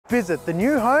Visit the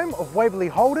new home of Waverley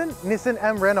Holden, Nissan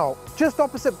and Renault. Just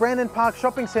opposite Brandon Park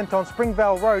Shopping Centre on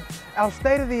Springvale Road, our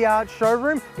state-of-the-art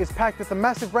showroom is packed with a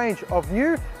massive range of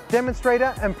new,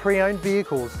 demonstrator and pre-owned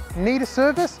vehicles. Need a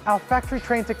service? Our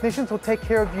factory-trained technicians will take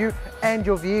care of you and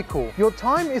your vehicle. Your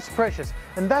time is precious,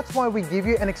 and that's why we give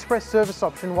you an express service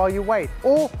option while you wait,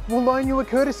 or we'll loan you a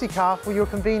courtesy car for your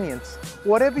convenience.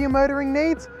 Whatever your motoring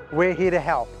needs, we're here to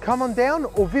help. Come on down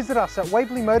or visit us at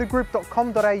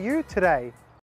waverleymotorgroup.com.au today.